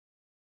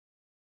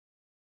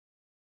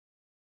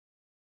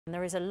And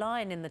there is a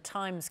line in the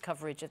Times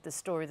coverage of the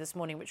story this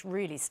morning which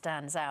really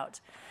stands out.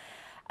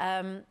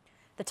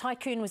 The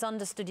tycoon was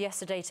understood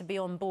yesterday to be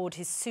on board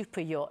his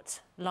super yacht,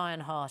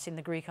 Lionheart, in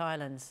the Greek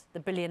islands. The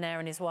billionaire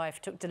and his wife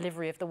took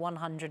delivery of the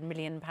 £100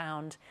 million,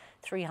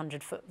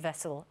 300-foot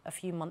vessel a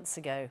few months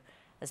ago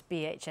as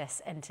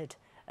BHS entered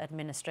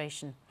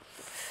administration.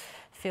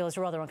 Feels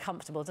rather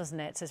uncomfortable, doesn't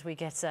it, as we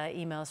get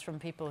emails from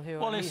people who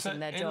are losing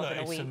their job in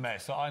a week. It's a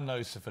mess. I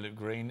know Sir Phillip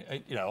Green.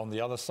 You know, on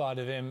the other side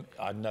of him,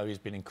 I know he's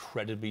been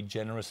incredibly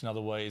generous in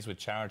other ways with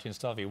charity and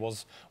stuff. He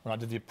was, when I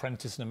did The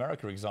Apprentice in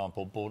America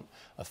example, bought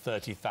a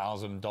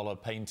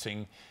 $30,000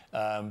 painting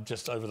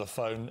just over the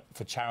phone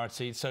for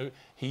charity. So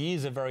he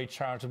is a very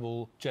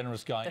charitable,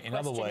 generous guy in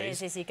other ways. The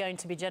question is he going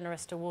to be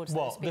generous towards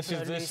those people who are losing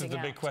out? Well, this is the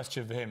big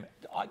question for him.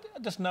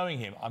 Just knowing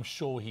him, I'm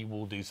sure he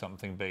will do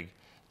something big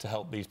to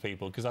help these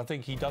people, because I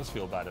think he does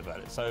feel bad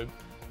about it. So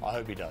I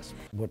hope he does.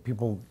 What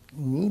people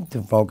need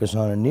to focus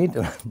on and need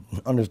to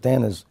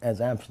understand as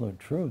absolute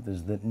truth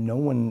is that no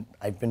one,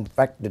 I've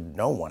infected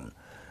no one.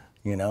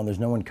 You know, there's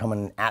no one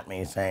coming at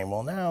me saying,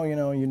 well, now, you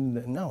know,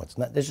 no, it's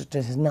not, this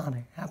has not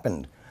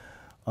happened.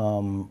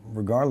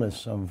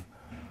 Regardless of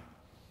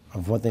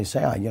what they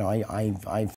say, I